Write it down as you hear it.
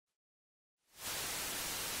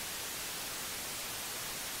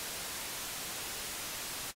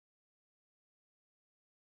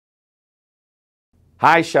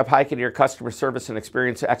Hi, Shep Hyken, your customer service and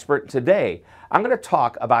experience expert. Today, I'm going to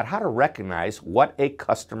talk about how to recognize what a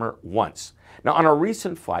customer wants. Now, on a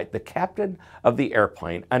recent flight, the captain of the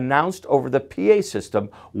airplane announced over the PA system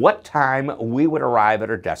what time we would arrive at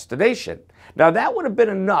our destination. Now, that would have been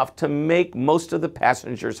enough to make most of the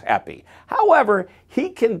passengers happy. However, he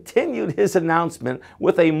continued his announcement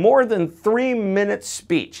with a more than 3-minute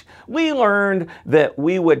speech. We learned that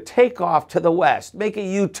we would take off to the west, make a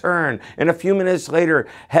U-turn, and a few minutes later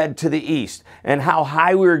head to the east, and how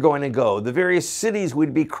high we were going to go, the various cities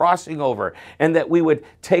we'd be crossing over, and that we would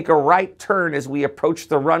take a right turn as we approached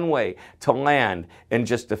the runway to land in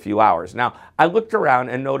just a few hours. Now, I looked around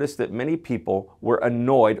and noticed that many people were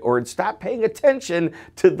annoyed or had stopped paying attention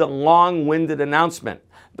to the long-winded announcement.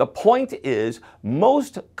 The point is,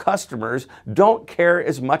 most customers don't care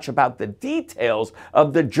as much about the details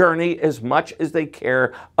of the journey as much as they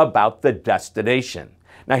care about the destination.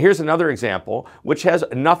 Now, here's another example, which has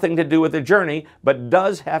nothing to do with the journey, but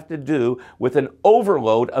does have to do with an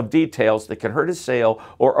overload of details that can hurt a sale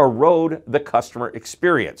or erode the customer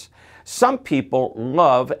experience. Some people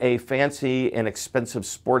love a fancy and expensive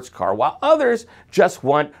sports car, while others just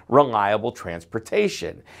want reliable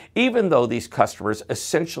transportation. Even though these customers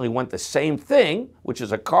essentially want the same thing, which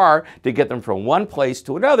is a car to get them from one place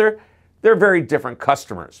to another, they're very different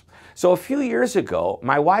customers. So a few years ago,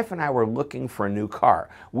 my wife and I were looking for a new car.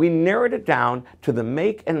 We narrowed it down to the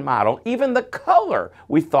make and model, even the color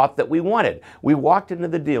we thought that we wanted. We walked into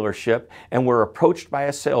the dealership and were approached by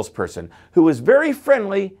a salesperson who was very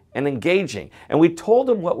friendly and engaging, and we told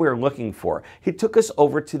him what we were looking for. He took us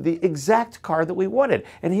over to the exact car that we wanted,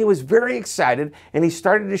 and he was very excited, and he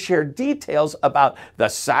started to share details about the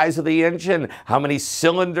size of the engine, how many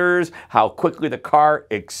cylinders, how quickly the car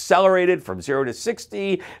accelerated from 0 to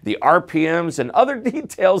 60, the RPMs, and other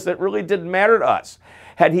details that really didn't matter to us.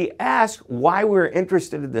 Had he asked why we were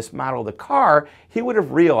interested in this model of the car, he would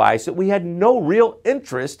have realized that we had no real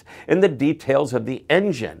interest in the details of the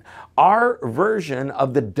engine. Our version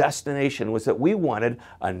of the destination was that we wanted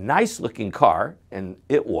a nice looking car, and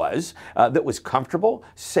it was, that was comfortable,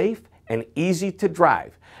 safe, and easy to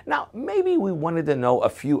drive. Now, maybe we wanted to know a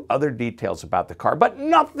few other details about the car, but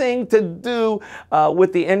nothing to do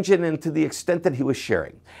with the engine and to the extent that he was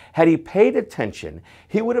sharing. Had he paid attention,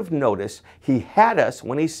 he would have noticed he had us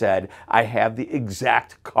when he said, "I have the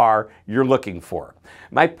exact car you're looking for."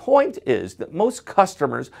 My point is that most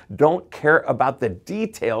customers don't care about the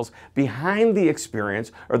details behind the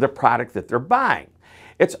experience or the product that they're buying.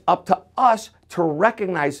 It's up to us to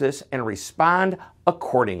recognize this and respond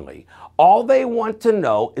accordingly. All they want to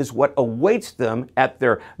know is what awaits them at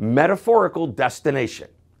their metaphorical destination.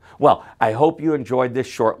 Well, I hope you enjoyed this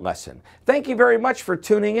short lesson. Thank you very much for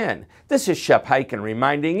tuning in. This is Shep Hyken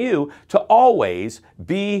reminding you to always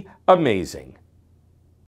be amazing.